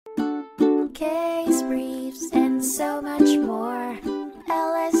case briefs, and so much more.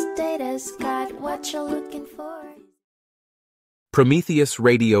 LSData's got what you're looking for. Prometheus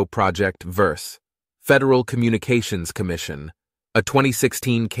Radio Project vs. Federal Communications Commission, a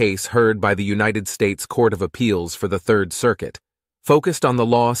 2016 case heard by the United States Court of Appeals for the Third Circuit, focused on the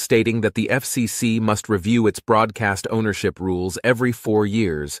law stating that the FCC must review its broadcast ownership rules every 4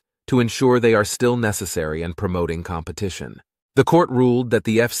 years to ensure they are still necessary and promoting competition. The court ruled that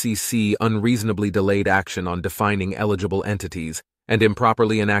the FCC unreasonably delayed action on defining eligible entities and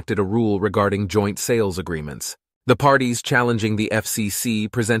improperly enacted a rule regarding joint sales agreements. The parties challenging the FCC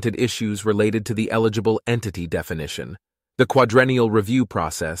presented issues related to the eligible entity definition, the quadrennial review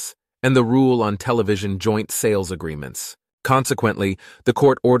process, and the rule on television joint sales agreements. Consequently, the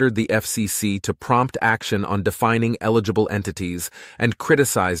court ordered the FCC to prompt action on defining eligible entities and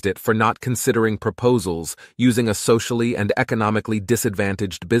criticized it for not considering proposals using a socially and economically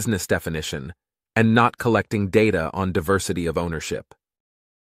disadvantaged business definition and not collecting data on diversity of ownership.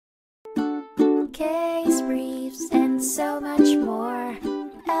 Case briefs and so much more.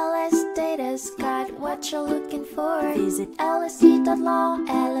 LSData's got what you're looking for. Visit lsd.law,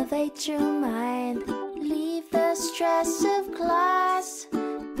 elevate your mind. Leave the stress of class.